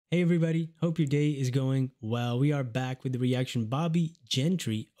Hey everybody, hope your day is going well. We are back with the reaction Bobbie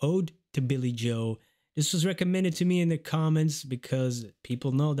Gentry, Ode to Billie Joe. This was recommended to me in the comments because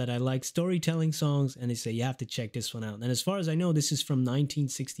people know that I like storytelling songs and they say you have to check this one out. And as far as I know, this is from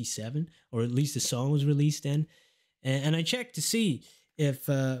 1967, or at least the song was released then. And I checked to see if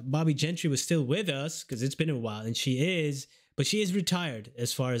Bobbie Gentry was still with us because it's been a while, and she is, but she is retired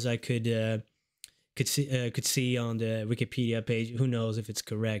as far as I could see on the Wikipedia page. Who knows if it's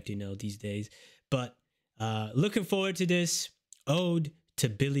correct, these days. But looking forward to this Ode to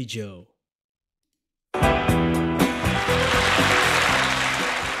Billie Joe.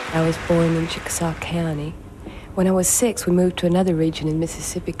 I was born in Chickasaw County. When I was 6, we moved to another region in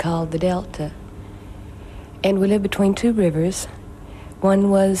Mississippi called the Delta. And we lived between two rivers.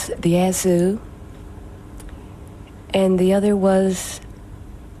 One was the Yazoo, and the other was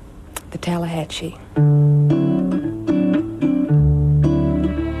the Tallahatchie.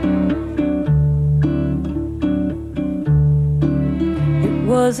 It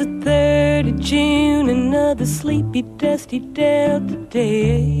was the 3rd of June, another sleepy, dusty Delta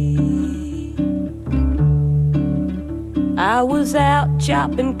day. I was out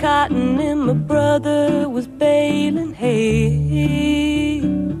chopping cotton and my brother was baling hay.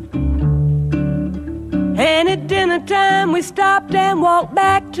 And at dinner time we stopped and walked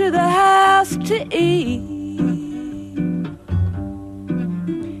back to the house to eat.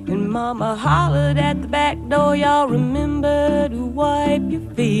 And Mama hollered at the back door, y'all remember to wipe your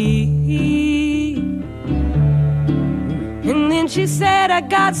feet. And then she said, I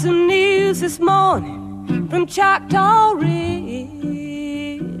got some news this morning from Choctaw Ridge.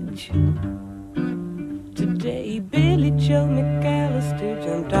 Today Billie Joe McAllister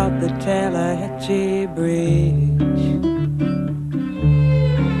jumped off the Tallahatchie Bridge.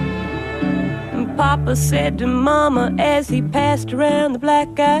 And Papa said to Mama as he passed around the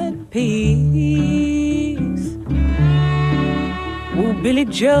black-eyed peas, oh, Billie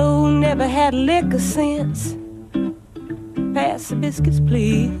Joe never had a lick of sense. Pass the biscuits,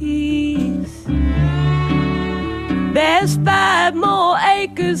 please. There's 5 more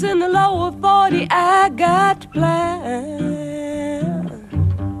acres in the lower 40 I got to plant.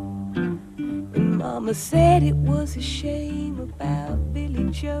 And Mama said it was a shame about Billie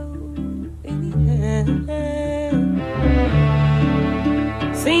Joe anyhow.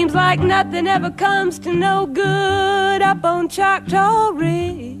 Seems like nothing ever comes to no good up on Choctaw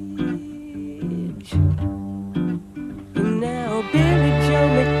Ridge. And now Billie Joe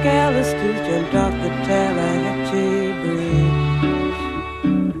McAllister's jumped off the Tallahatchie Bridge.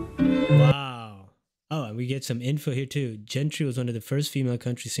 Wow. Oh, and we get some info here too. Gentry was one of the first female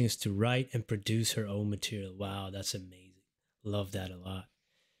country singers to write and produce her own material. Wow, that's amazing. Love that a lot.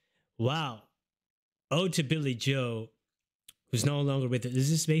 Wow. Ode to Billie Joe, who's no longer with it. Is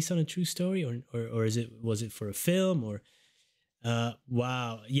this based on a true story, or was it for a film, or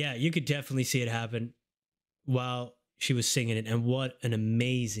wow. Yeah, you could definitely see it happen while she was singing it, and what an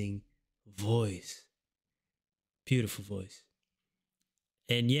amazing voice. Beautiful voice.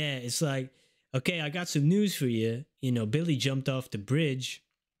 And yeah, it's like, okay, I got some news for you. Billie jumped off the bridge,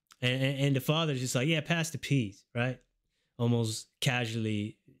 and the father's just like, yeah, pass the peas, right? Almost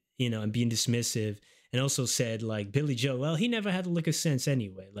casually, and being dismissive. And also said, like, Billie Joe, well, he never had a lick of sense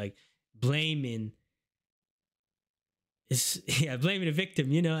anyway. Like, blaming the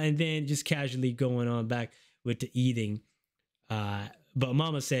victim, and then just casually going on back with the eating. But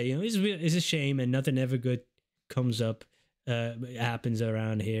Mama said, it's a shame, and nothing ever good comes up, happens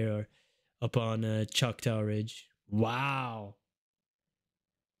around here or up on Choctaw Ridge. Wow.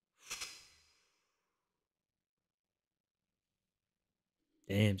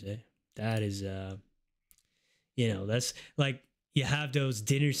 Damn, that is, that's like, you have those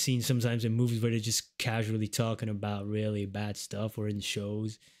dinner scenes sometimes in movies where they're just casually talking about really bad stuff, or in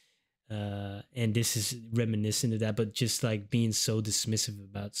shows. And this is reminiscent of that, but just like being so dismissive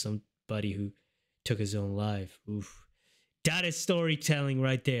about somebody who took his own life. Oof. That is storytelling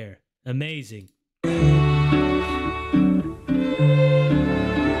right there. Amazing.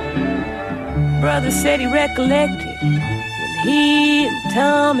 Brother said he recollected when he and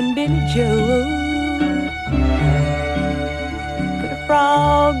Tom and Billie Joe put a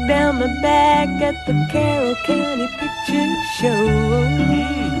frog down my back at the Carroll County Picture Show.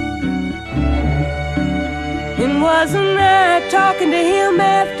 And wasn't I talking to him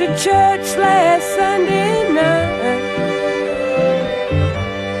after church last Sunday night?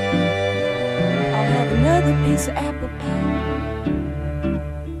 I'll have another piece of apple pie.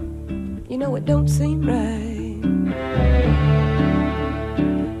 It don't seem right.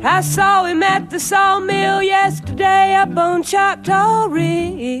 I saw him at the sawmill yesterday up on Choctaw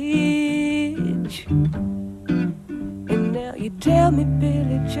Ridge.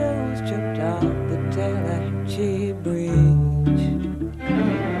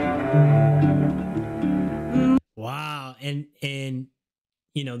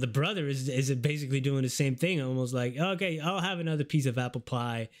 you know, the brother is basically doing the same thing, almost like, okay, I'll have another piece of apple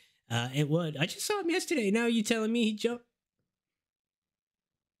pie. And what I just saw him yesterday. Now you telling me he jumped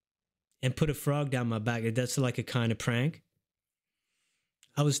and put a frog down my back? That's like a kind of prank.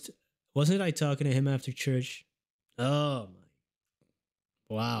 Wasn't I talking to him after church? Oh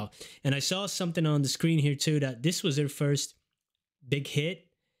my, wow! And I saw something on the screen here too that this was her first big hit,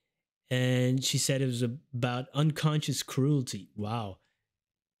 and she said it was about unconscious cruelty. Wow.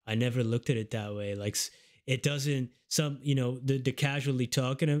 I never looked at it that way. Like, it doesn't, some, you know, the casually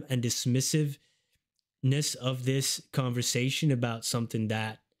talking and dismissiveness of this conversation about something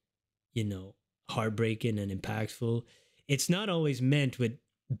that, you know, heartbreaking and impactful. It's not always meant with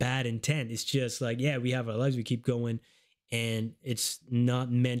bad intent. It's just like, yeah, we have our lives, we keep going, and it's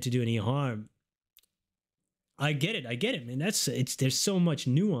not meant to do any harm. I get it, man. There's so much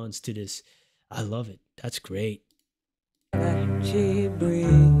nuance to this. I love it. That's great.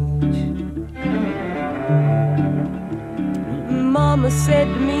 Mama said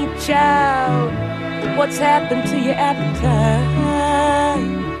to me, child, what's happened to your appetite?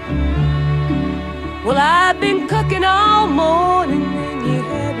 Well, I've been cooking all morning and you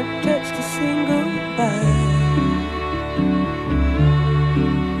haven't touched a single bite.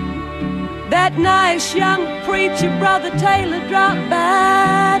 That nice young preacher, Brother Taylor, dropped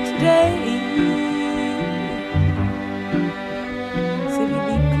by today.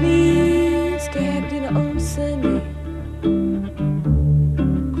 To have dinner on Sunday.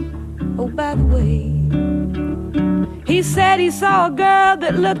 Oh, by the way, he said he saw a girl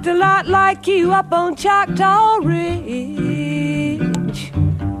that looked a lot like you up on Choctaw Ridge.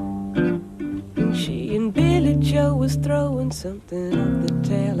 And she and Billie Joe was throwing something up the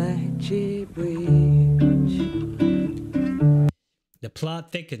Tallahatchie Bridge. The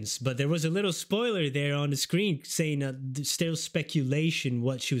plot thickens, but there was a little spoiler there on the screen saying that there's still speculation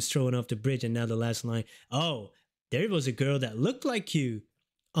what she was throwing off the bridge. And now the last line, oh, there was a girl that looked like you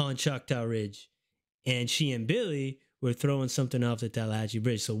on Choctaw Ridge. And she and Billie were throwing something off the Tallahatchie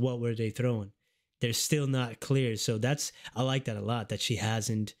Bridge. So what were they throwing? They're still not clear. So I like that a lot, that she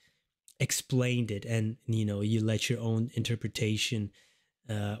hasn't explained it. And, you know, you let your own interpretation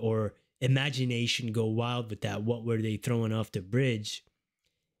or imagination go wild with that. What were they throwing off the bridge?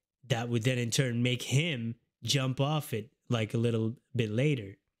 That would then in turn make him jump off it like a little bit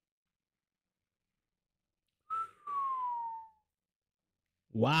later.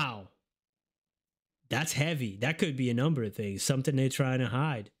 Wow. That's heavy. That could be a number of things. Something they're trying to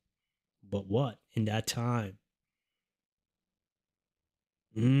hide. But what in that time?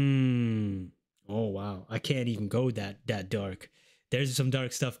 Oh, wow. I can't even go that dark. There's some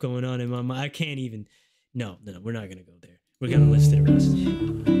dark stuff going on in my mind. I can't even. No, we're not going to go there. We're going to list the rest.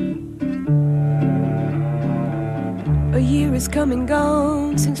 A year is come and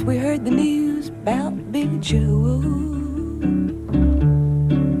gone since we heard the news about Billie Joe.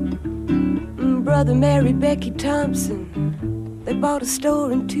 Brother married Becky Thompson. They bought a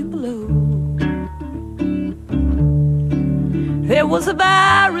store in Tupelo. There was a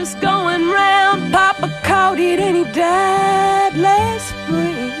virus going round. Papa caught it and he died last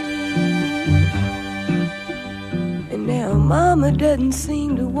spring. And now Mama doesn't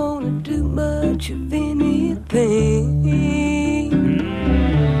seem to want to do much of anything.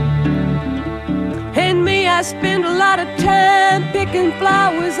 And me, I spend a lot of time picking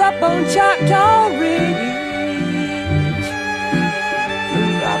flowers up on Choctaw Ridge.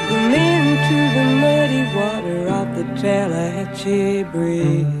 Drop them into the muddy water off the Tallahatchie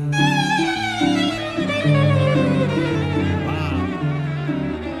Bridge. Wow.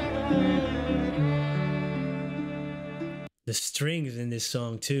 The strings in this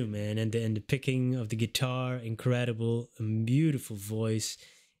song too, man, and the picking of the guitar, incredible, and beautiful voice,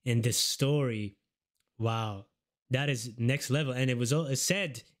 and the story, wow, that is next level. And it was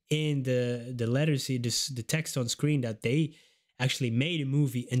said in the letters here, the text on screen, that they actually made a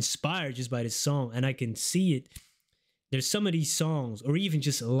movie inspired just by this song, and I can see it. There's some of these songs, or even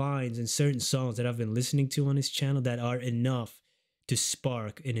just lines in certain songs that I've been listening to on this channel, that are enough to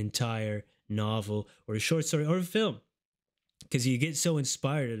spark an entire novel or a short story or a film, because you get so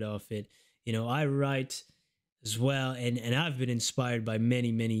inspired off it. You know, I write as well, and I've been inspired by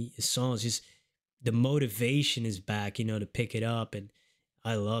many songs. Just the motivation is back, you know, to pick it up, and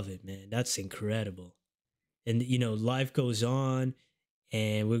I love it, man. That's incredible. And, you know, life goes on,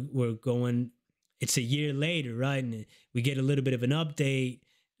 and we're going, it's a year later, right? And we get a little bit of an update.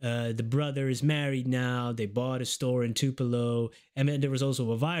 The brother is married now. They bought a store in Tupelo. And then there was also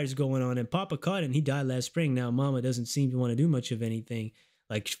a virus going on, and Papa caught it and he died last spring. Now Mama doesn't seem to want to do much of anything.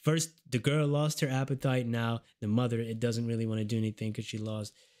 Like first the girl lost her appetite, now the mother, it doesn't really want to do anything because she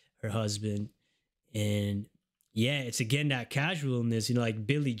lost her husband. And yeah, it's again that casualness, you know, like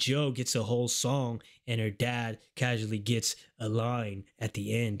Billie Joe gets a whole song and her dad casually gets a line at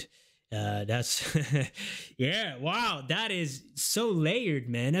the end. That's yeah, wow, that is so layered,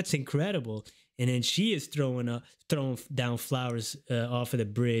 man. That's incredible. And then she is throwing down flowers off of the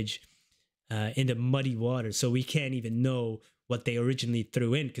bridge in the muddy water, so we can't even know what they originally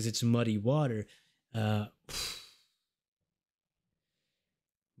threw in because it's muddy water. Uh,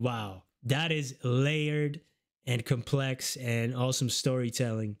 wow, that is layered and complex and awesome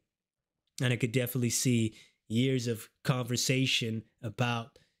storytelling. And I could definitely see years of conversation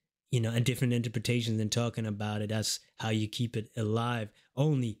about, you know, and different interpretations and talking about it. That's how you keep it alive.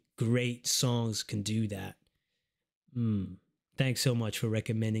 Only great songs can do that. Thanks so much for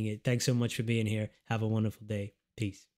recommending it. Thanks so much for being here. Have a wonderful day. Peace.